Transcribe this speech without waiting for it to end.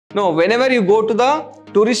No, whenever you go to the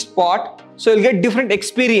tourist spot, so you'll get different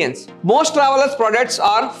experience. Most travelers' products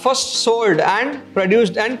are first sold and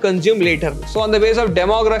produced and consumed later. So on the basis of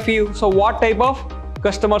demography, so what type of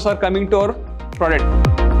customers are coming to our product?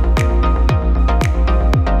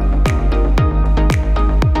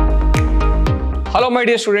 Hello my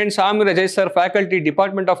dear students, I am Rajay sir, faculty,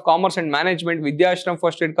 Department of Commerce and Management, Vidhyaashram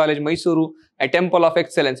First Aid College, MYSURU, a temple of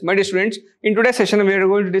excellence. My dear students, in today's session we are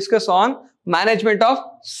going to discuss on management of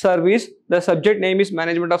service. The subject name is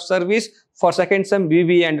management of service for second sem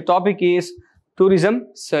B.B.A and the topic is tourism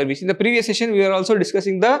service. In the previous session we were also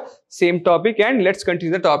discussing the same topic and let's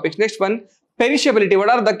continue the topics. Next one, perishability. What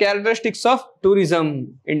are the characteristics of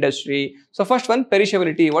tourism industry? So first one,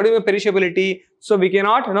 perishability. What is perishability? So we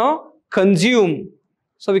cannot consume.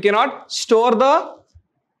 So we cannot store the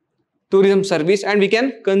tourism service and we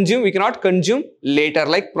cannot consume later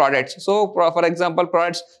like products. So for example,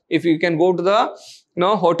 products, if you can go to the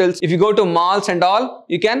hotels, if you go to malls and all,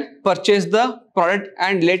 you can purchase the product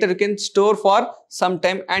and later you can store for some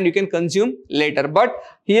time and you can consume later. But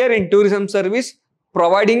here in tourism service,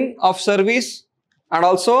 providing of service and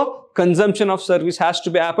also consumption of service has to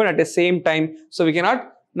be happen at the same time. So we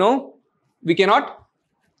cannot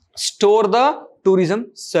store the tourism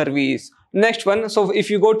service. Next one, so if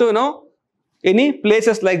you go to any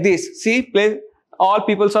places like this, see, all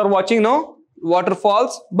people are watching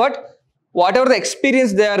waterfalls, but whatever the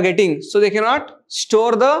experience they are getting, so they cannot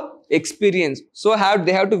store the experience. So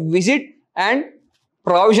they have to visit, and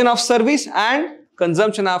provision of service and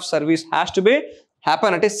consumption of service has to be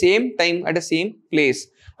happen at the same time, at the same place.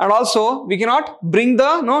 And also we cannot bring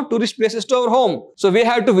the tourist places to our home. So we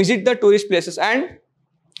have to visit the tourist places and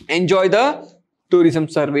enjoy the tourism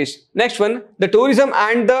service. Next one, the tourism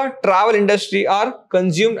and the travel industry are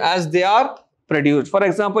consumed as they are produced. For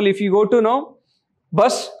example, if you go to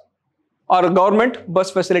bus or government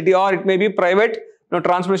bus facility, or it may be private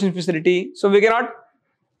transportation facility, so we cannot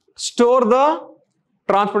store the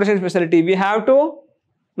transportation facility. We have to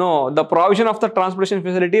the provision of the transportation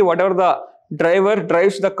facility, whatever the driver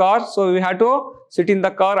drives the car, so we have to sit in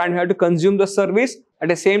the car and we have to consume the service at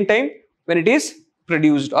the same time when it is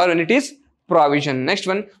produced or when it is provision. Next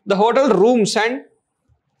one, the hotel rooms and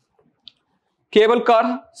cable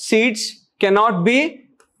car seats cannot be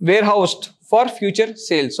warehoused for future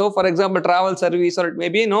sales. So for example, travel service, or it may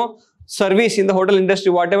be service in the hotel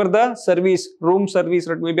industry, whatever the service, room service,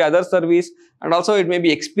 or it may be other service, and also it may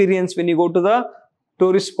be experience when you go to the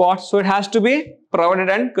tourist spot. So it has to be provided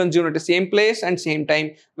and consumed at the same place and same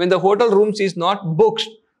time. When the hotel rooms is not booked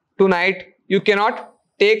tonight, you cannot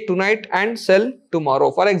take tonight and sell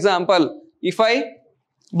tomorrow. For example, if I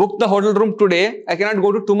book the hotel room today, I cannot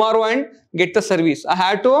go to tomorrow and get the service. I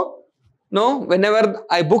have to whenever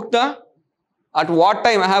I book at what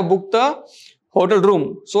time I have booked the hotel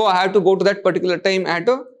room. So I have to go to that particular time. I have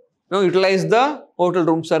to utilize the hotel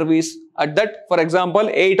room service at that. For example,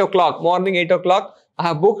 8 o'clock, morning 8 o'clock, I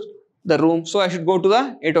have booked the room. So I should go to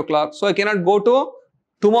the 8 o'clock. So I cannot go to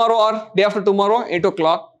tomorrow or day after tomorrow 8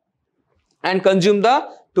 o'clock and consume the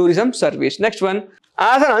tourism service. Next one,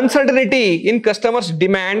 as an uncertainty in customers'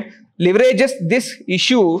 demand leverages this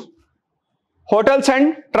issue, hotels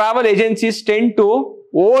and travel agencies tend to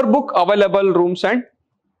overbook available rooms and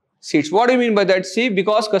seats. What do you mean by that? See,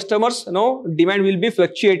 because customers demand will be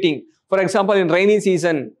fluctuating. For example, in rainy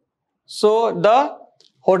season, so the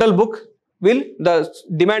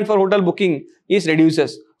demand for hotel booking is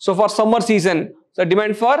reduces. So for summer season, the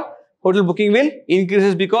demand for hotel booking will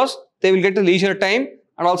increases because they will get the leisure time,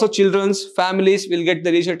 and also children's families will get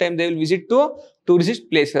the leisure time. They will visit to tourist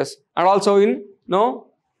places, and also in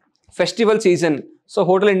festival season, so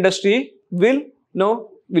hotel industry will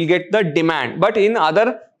get the demand, but in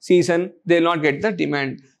other season they will not get the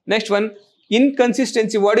demand. Next one,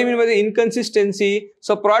 inconsistency. What do you mean by the inconsistency?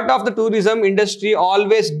 So product of the tourism industry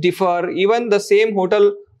always differ. Even the same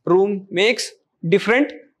hotel room makes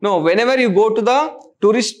different. Whenever you go to the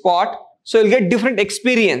tourist spot, so you'll get different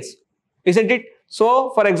experience, isn't it?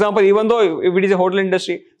 So for example, even though if it is a hotel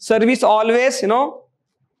industry, service always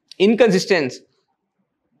inconsistent.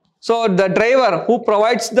 So the driver who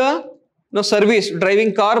provides the service, driving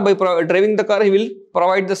the car, he will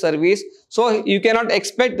provide the service. So you cannot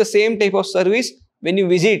expect the same type of service when you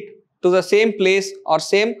visit to the same place or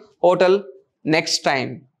same hotel next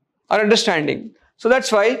time. Are understanding? So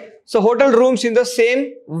that's why, so hotel rooms in the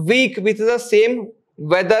same week with the same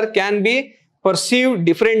weather can be perceived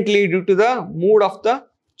differently due to the mood of the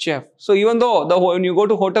chef. So even though when you go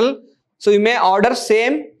to hotel, so you may order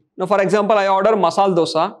same. For example, I order masala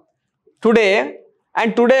dosa today,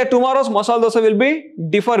 and tomorrow's masala dosa will be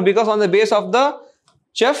differ because on the base of the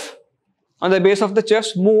chef on the base of the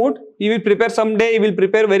chef's mood, he will prepare someday, he will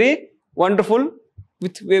prepare very wonderful,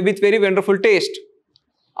 with very wonderful taste.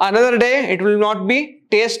 Another day, it will not be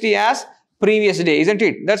tasty as previous day, isn't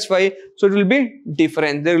it? That's why, so it will be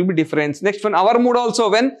different, there will be difference. Next one, our mood also,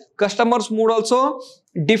 when customer's mood also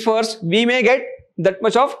differs, we may get that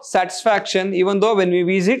much of satisfaction even though when we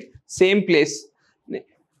visit same place.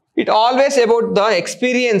 It always about the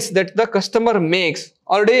experience that the customer makes.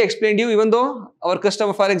 Already explained you, even though our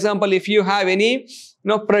customer, for example, if you have any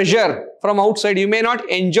pressure from outside, you may not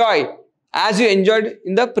enjoy as you enjoyed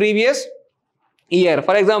in the previous year.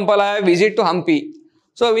 For example, I have visit to Hampi.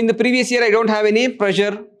 So in the previous year, I don't have any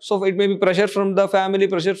pressure. So it may be pressure from the family,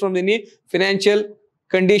 pressure from any financial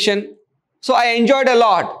condition. So I enjoyed a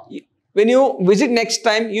lot. When you visit next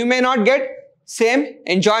time, you may not get same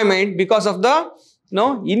enjoyment because of the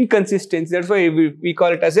inconsistency. That's why we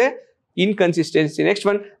call it as a inconsistency. Next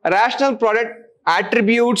one, rational product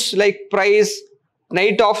attributes like price,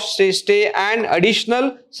 night of stay and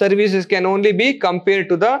additional services can only be compared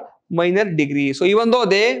to the minor degree. So even though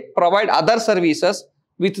they provide other services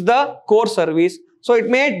with the core service, so it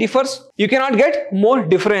may differ. You cannot get more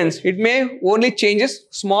difference. It may only changes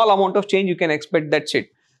small amount of change you can expect. That's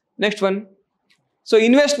it. Next one. So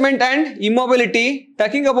investment and immobility,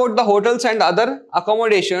 talking about the hotels and other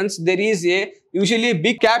accommodations, there is usually a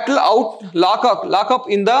big capital lockup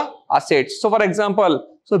in the assets. So for example,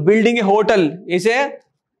 so building a hotel is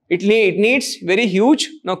it needs very huge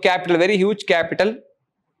capital.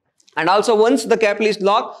 And also once the capital is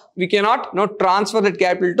locked, we cannot transfer that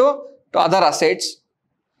capital to other assets.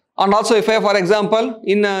 And also if I, for example,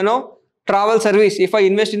 in travel service, if I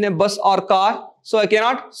invest in a bus or car, so I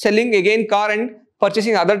cannot selling again car and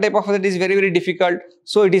purchasing other type of asset is very difficult.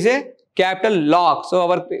 So it is a capital lock. So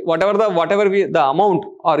our whatever the amount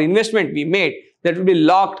or investment we made, that will be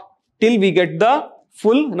locked till we get the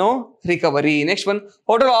full recovery. Next one,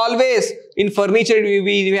 hotel always in furniture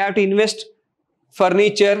we have to invest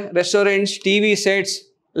furniture, restaurants, TV sets,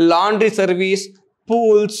 laundry service,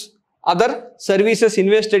 pools, other services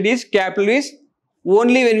invested is capital is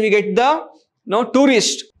only when we get the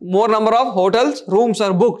tourist, more number of hotels, rooms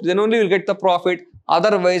are booked, then only we will get the profit.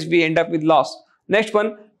 Otherwise, we end up with loss. Next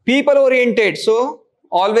one, people oriented. So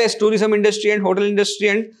always tourism industry and hotel industry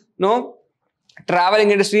and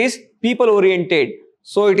traveling industry is people oriented.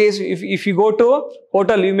 So it is, if you go to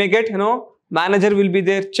hotel, you may get manager will be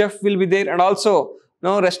there, chef will be there, and also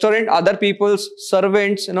restaurant, other people's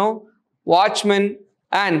servants, watchmen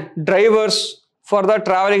and drivers for the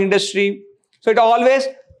traveling industry. So it always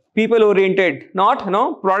people oriented, not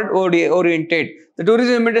product oriented. The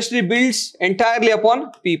tourism industry builds entirely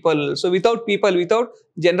upon people. So without people, without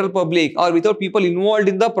general public or without people involved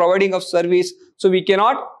in the providing of service, so we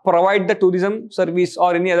cannot provide the tourism service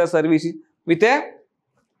or any other service with a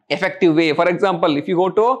effective way. For example, if you go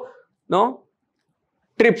to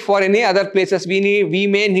trip for any other places, we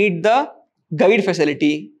may need the guide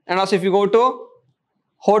facility. And also if you go to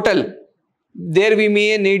hotel, there we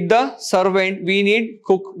may need the servant, we need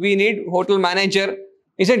cook, we need hotel manager,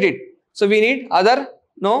 isn't it? So we need other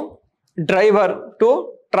driver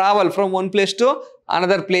to travel from one place to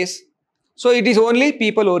another place. So it is only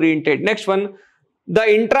people oriented. Next one,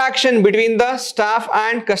 the interaction between the staff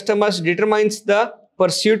and customers determines the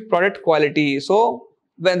pursued product quality. So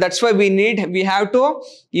that's why we have to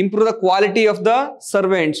improve the quality of the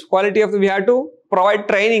servants, we have to provide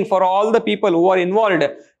training for all the people who are involved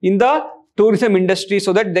in the tourism industry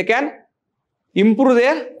so that they can improve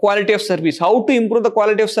their quality of service. How to improve the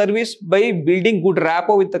quality of service? By building good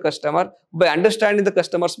rapport with the customer, by understanding the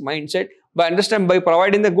customer's mindset, by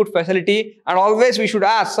providing the good facility. And always we should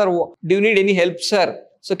ask, sir, do you need any help, sir?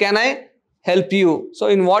 So can I help you? So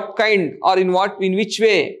in what kind or in which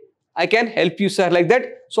way I can help you, sir? Like that.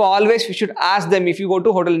 So always we should ask them. If you go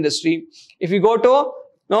to hotel industry, if you go to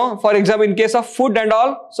for example, in case of food and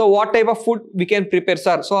all, so what type of food we can prepare,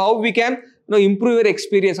 sir? So how we can improve your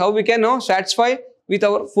experience, how we can satisfy with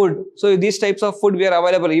our food. So these types of food we are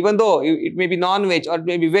available, even though it may be non-veg or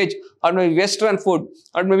maybe veg or maybe Western food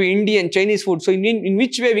or maybe Indian, Chinese food. So in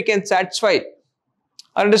which way we can satisfy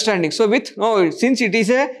our understanding. So with since it is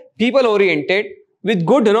a people oriented, with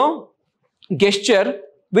good gesture,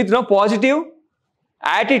 with positive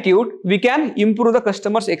attitude, we can improve the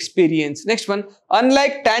customer's experience. Next one,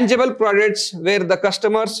 unlike tangible products where the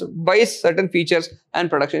customers buys certain features and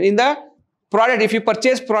production. In the product, if you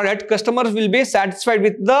purchase product, customers will be satisfied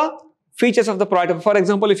with the features of the product. For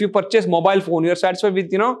example, if you purchase mobile phone, you are satisfied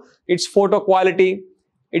with its photo quality,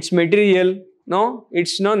 its material,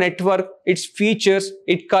 its network, its features,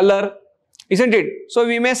 its color, isn't it? So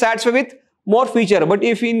we may satisfy with more feature. But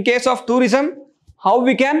if in case of tourism, how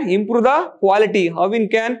we can improve the quality, how we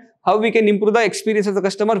can improve the experience of the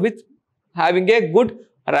customer with having a good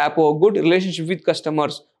rapport, good relationship with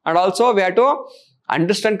customers. And also we have to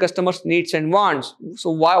understand customers' needs and wants.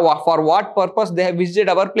 So for what purpose they have visited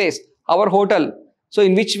our place, our hotel. So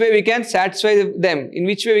in which way we can satisfy them, in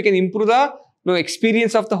which way we can improve the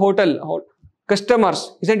experience of the hotel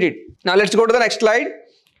customers, isn't it? Now let's go to the next slide.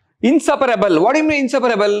 Inseparable. What do you mean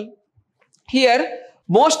inseparable? Here,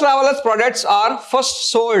 most travelers' products are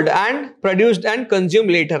first sold and produced and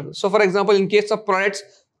consumed later. So for example, in case of products,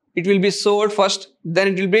 it will be sold first, then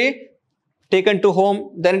it will be taken to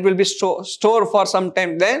home, then it will be stored for some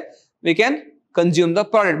time, then we can consume the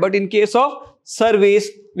product. But in case of service,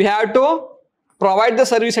 we have to provide the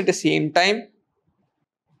service at the same time.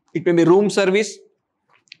 It may be room service,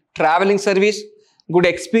 traveling service, good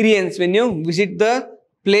experience when you visit the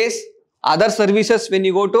place, other services when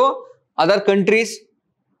you go to other countries.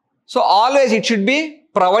 So always it should be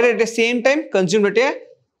provided at the same time, consumed at the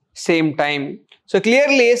same time. So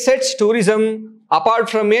clearly sets tourism apart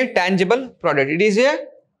from a tangible product. It is a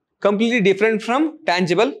completely different from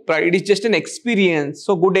tangible product. It is just an experience.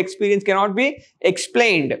 So good experience cannot be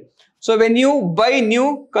explained. So when you buy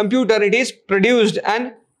new computer, it is produced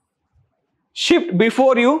and shipped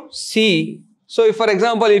before you see. So if, for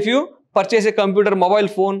example, if you purchase a computer, mobile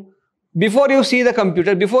phone, before you see the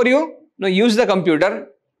computer, before you use the computer,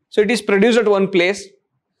 so it is produced at one place,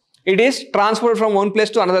 it is transported from one place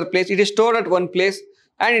to another place, it is stored at one place,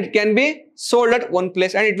 and it can be sold at one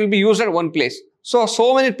place, and it will be used at one place. So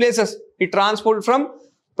many places it transported from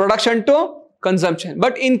production to consumption.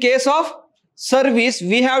 But in case of service,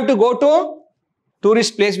 we have to go to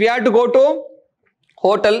tourist place, we have to go to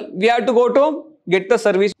hotel, we have to go to get the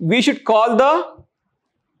service. We should call the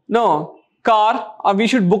car, or we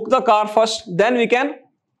should book the car first, then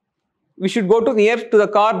we should go to near to the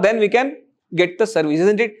car, then we can get the service,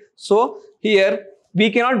 isn't it? So here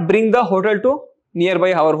we cannot bring the hotel to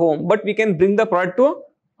nearby our home, but we can bring the product to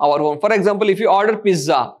our home. For example, if you order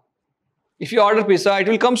pizza, it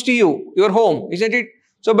will comes to you, your home, isn't it?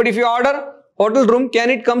 So but if you order hotel room,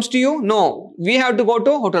 can it comes to you? No, we have to go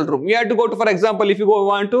to hotel room. We have to go to, for example, if you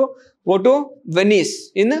want to go to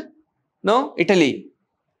Venice in Italy.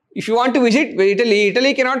 If you want to visit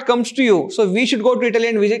Italy cannot comes to you. So we should go to Italy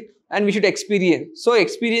and visit, and we should experience. So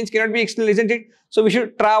experience cannot be external, isn't it? So we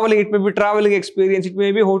should travel. It may be traveling experience. It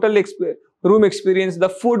may be hotel room experience. The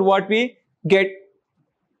food what we get.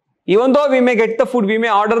 Even though we may get the food, we may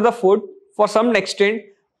order the food for some extent.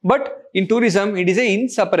 But in tourism, it is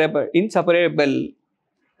inseparable.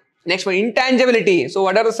 Next one, intangibility. So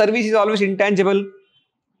whatever the service is always intangible.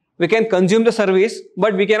 We can consume the service,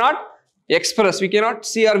 but we cannot express, we cannot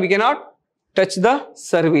see, or we cannot touch the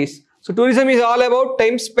service. So tourism is all about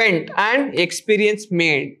time spent and experience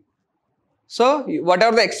made. So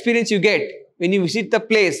whatever the experience you get when you visit the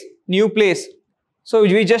place, new place. So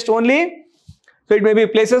we just only, so it may be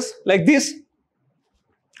places like this,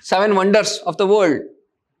 7 wonders of the world.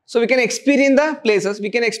 So we can experience the places, we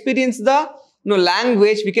can experience the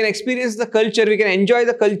language, we can experience the culture, we can enjoy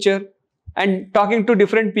the culture, and talking to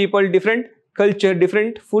different people, different culture,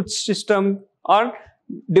 different food system, or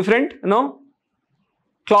different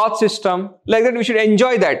cloth system, like that we should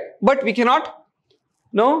enjoy that. But we cannot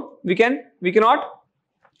we cannot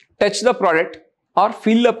touch the product or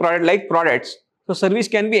feel the product like products. So service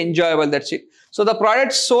can be enjoyable, that's it. So the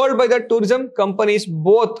products sold by the tourism companies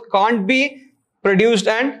both can't be produced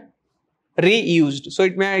and reused. So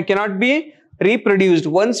it cannot be reproduced.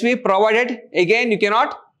 Once we provide it, again you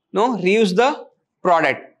cannot reuse the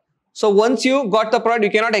product. So once you got the product,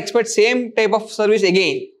 you cannot expect same type of service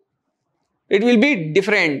again. It will be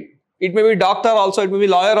different. It may be doctor also, it may be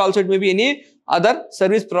lawyer also, it may be any other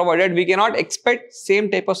service provided. We cannot expect same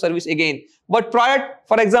type of service again. But product,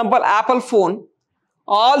 for example, Apple phone,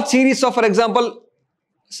 all series of, for example,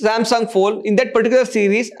 Samsung phone, in that particular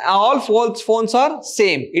series, all phones are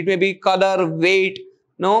same. It may be color, weight,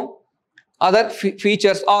 other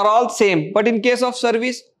features are all same. But in case of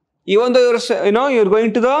service, even though you're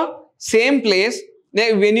going to the same place,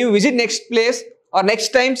 when you visit next place or next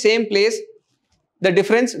time same place,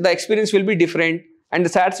 the experience will be different and the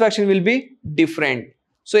satisfaction will be different.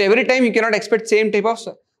 So every time you cannot expect same type of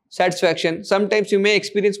satisfaction. Sometimes you may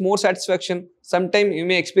experience more satisfaction, sometimes you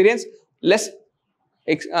may experience less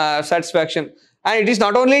satisfaction. And it is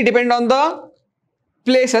not only depend on the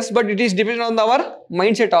places, but it is dependent on our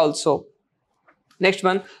mindset also. Next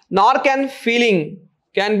one, nor can feeling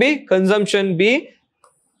can be consumption be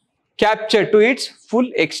captured to its full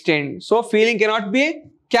extent. So feeling cannot be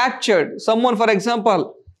captured. Someone, for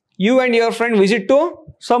example, you and your friend visit to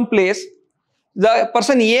some place, the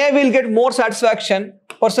person A will get more satisfaction,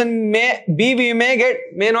 person B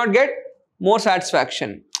may not get more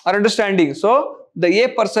satisfaction. Are understanding? So the A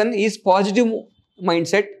person is positive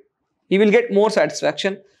mindset, he will get more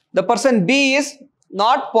satisfaction. The person B is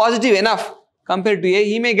not positive enough compared to A,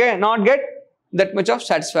 he may not get that much of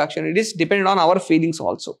satisfaction. It is dependent on our feelings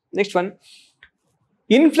also. Next one,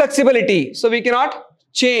 inflexibility. So we cannot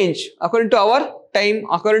change according to our time,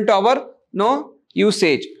 according to our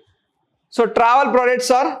usage. So travel products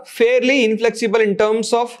are fairly inflexible in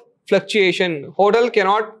terms of fluctuation. Hotel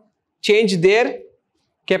cannot change their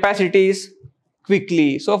capacities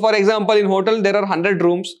quickly. So for example, in hotel there are 100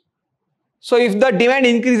 rooms. So if the demand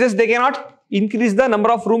increases, they cannot increase the number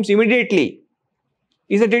of rooms immediately.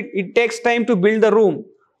 Isn't it? It takes time to build the room.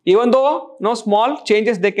 Even though small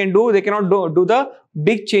changes they can do, they cannot do the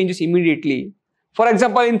big changes immediately. For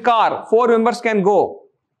example, in car, 4 members can go.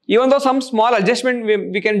 Even though some small adjustment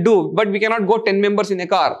we can do, but we cannot go 10 members in a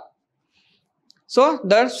car. So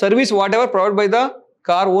the service whatever provided by the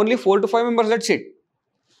car, only 4 to 5 members, that's it.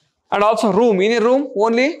 And also room, in a room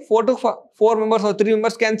only 4 to 4 members or 3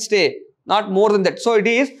 members can stay, not more than that. So it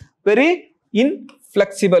is very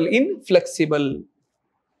inflexible.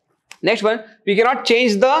 Next one, we cannot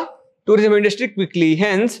change the tourism industry quickly.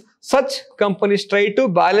 Hence, such companies try to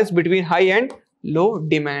balance between high and low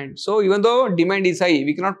demand. So even though demand is high,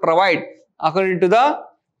 we cannot provide according to the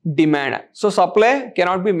demand. So supply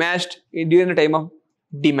cannot be matched during the time of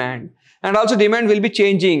demand. And also demand will be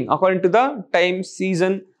changing according to the time,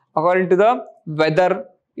 season, according to the weather.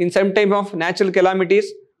 In some time of natural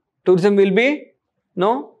calamities, tourism will be,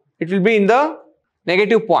 it will be in the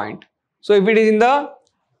negative point. So if it is in the,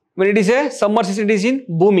 when it is a summer season, it is in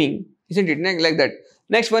booming, isn't it? Like that.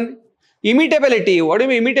 Next one, imitability. What do you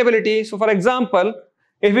mean imitability? So for example,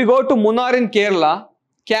 if we go to Munnar in Kerala,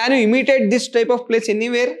 can you imitate this type of place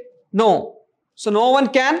anywhere? No. So no one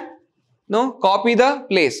can copy the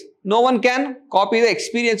place. No one can copy the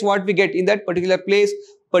experience what we get in that particular place,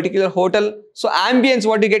 particular hotel. So ambience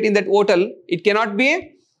what you get in that hotel, it cannot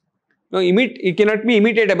be it cannot be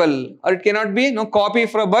imitatable, or it cannot be copied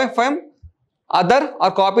from other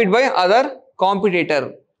or copied by other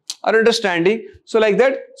competitor. Are understanding? So like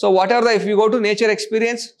that. So whatever if you go to nature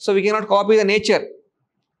experience, so we cannot copy the nature.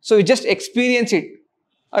 So we just experience it.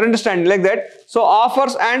 Are understanding? Like that. So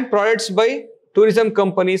offers and products by tourism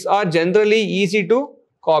companies are generally easy to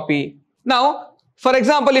copy. Now, for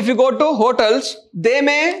example, if you go to hotels, they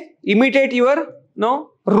may imitate your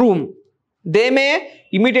room. They may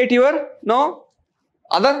imitate your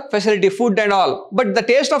other facility, food and all. But the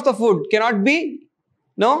taste of the food cannot be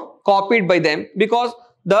copied by them, because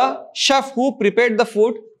the chef who prepared the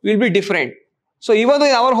food will be different. So even though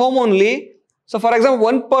in our home only, so for example,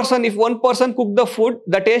 if one person cook the food,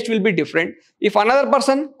 the taste will be different. If another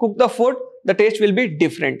person cook the food, the taste will be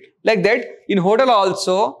different. Like that, in hotel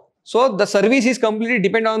also, so the service is completely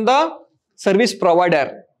dependent on the service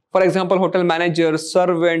provider. For example, hotel managers,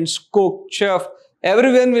 servants, cook, chef,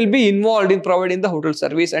 everyone will be involved in providing the hotel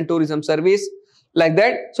service and tourism service. Like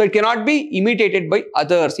that. So it cannot be imitated by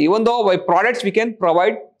others. Even though by products we can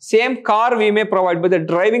provide, same car we may provide, but the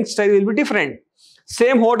driving style will be different.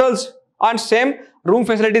 Same hotels and same room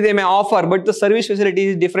facility they may offer, but the service facility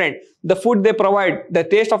is different. The food they provide, the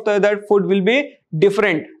taste of that food will be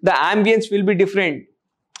different. The ambience will be different.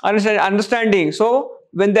 Understanding? So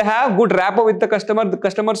when they have good rapport with the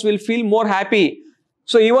customers will feel more happy.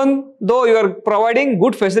 So even though you are providing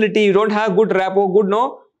good facility, you don't have good rapport, good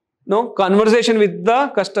conversation with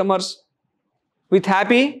the customers, with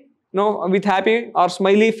happy or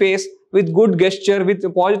smiley face, with good gesture, with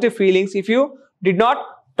positive feelings. If you did not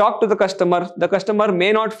talk to the customer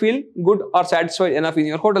may not feel good or satisfied enough in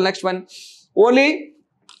your hotel. Next one, only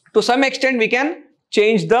to some extent we can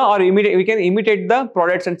change we can imitate the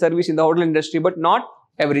products and service in the hotel industry, but not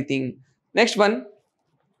everything. Next one,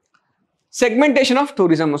 segmentation of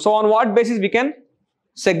tourism. So on what basis we can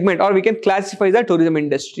segment or we can classify the tourism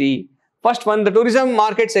industry? First one, the tourism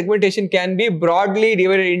market segmentation can be broadly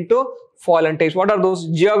divided into following types. What are those?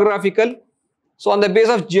 Geographical. So on the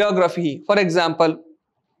basis of geography, for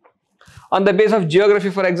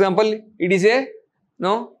example, it is a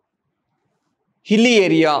hilly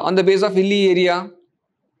area. On the basis of hilly area,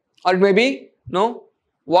 or it may be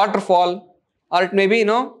waterfall, or it may be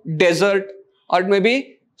desert, or it may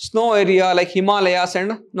be snow area like Himalayas,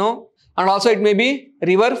 and also it may be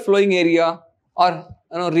river flowing area, or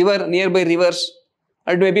river, nearby rivers,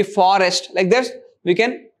 or it may be forest. Like this we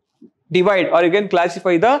can divide or you can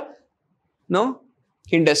classify the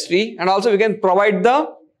industry, and also we can provide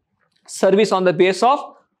the service on the basis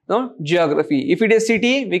of geography. If it is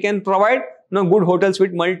city, we can provide good hotels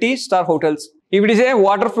with multi-star hotels. If it is a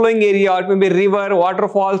water flowing area, it may be river,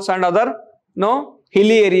 waterfalls and other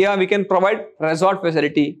hilly area, we can provide resort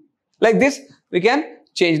facility. Like this, we can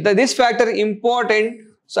change. This factor important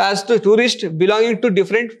so as to tourists belonging to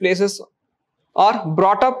different places are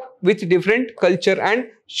brought up with different culture and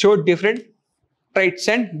show different traits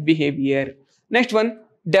and behavior. Next one,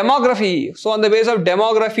 demography. So on the basis of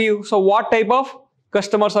demography, so what type of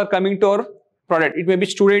customers are coming to our product? It may be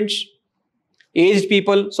students, aged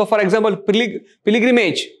people. So for example,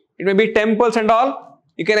 pilgrimage, it may be temples and all.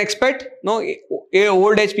 You can expect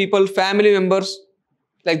old age people, family members,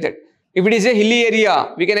 like that. If it is a hilly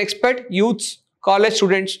area, we can expect youths, college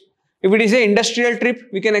students. If it is a industrial trip,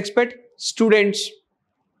 we can expect students.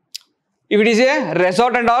 If it is a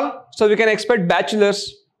resort and all, so we can expect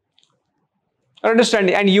bachelors.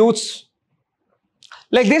 Understanding and youths.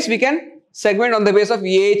 Like this, we can segment on the basis of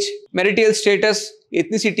age, marital status,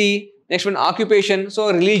 ethnicity. Next one, occupation.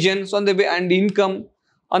 So religion. So on the and income.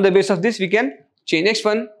 On the basis of this, we can change. Next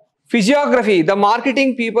one, physiography. The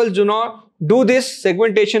marketing people do not do this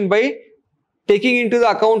segmentation by taking into the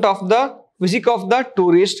account of the physique of the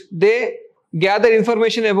tourist. They gather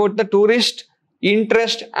information about the tourist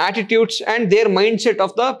interest, attitudes and their mindset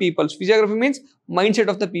of the people. Physiography means mindset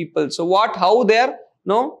of the people. So how they are,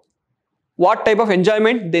 what type of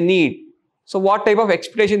enjoyment they need. So what type of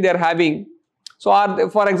expectation they are having. So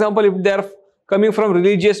for example, if they are coming from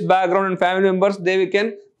religious background and family members, they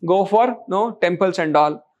can go for temples and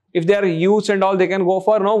all. If they are youths and all, they can go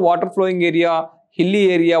for water flowing area,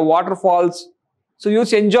 hilly area, waterfalls. So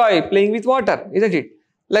youths enjoy playing with water, isn't it?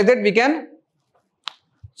 Like that we can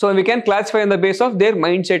classify on the basis of their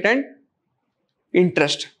mindset and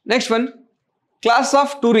interest. Next one, class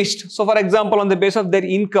of tourists. So for example, on the basis of their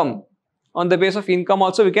income, on the basis of income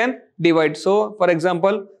also we can divide. So for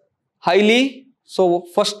example,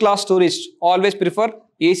 first class tourists always prefer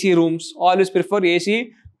AC rooms, always prefer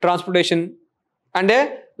AC transportation and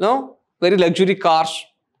very luxury cars,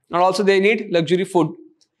 and also they need luxury food.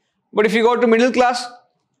 But if you go to middle class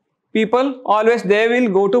people, always they will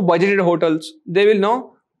go to budgeted hotels. They will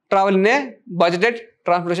travel in a budgeted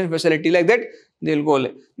transportation facility, like that they will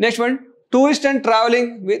go. Next one, tourist and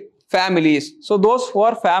traveling with families. So those who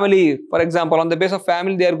are family, for example, on the basis of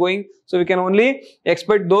family they are going. So we can only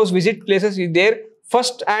expect those visit places with their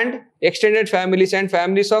first and extended families and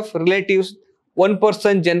families of relatives. One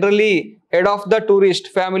person, generally head of the tourist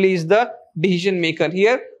family, is the decision maker.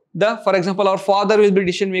 Here, for example, our father will be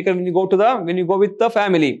decision maker when you go with the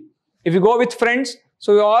family. If you go with friends,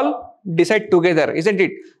 so we all decide together, isn't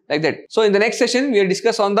it? Like that. So in the next session, we will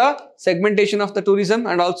discuss on the segmentation of the tourism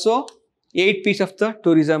and also 8 P's of the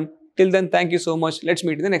tourism. Till then, thank you so much. Let's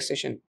meet in the next session.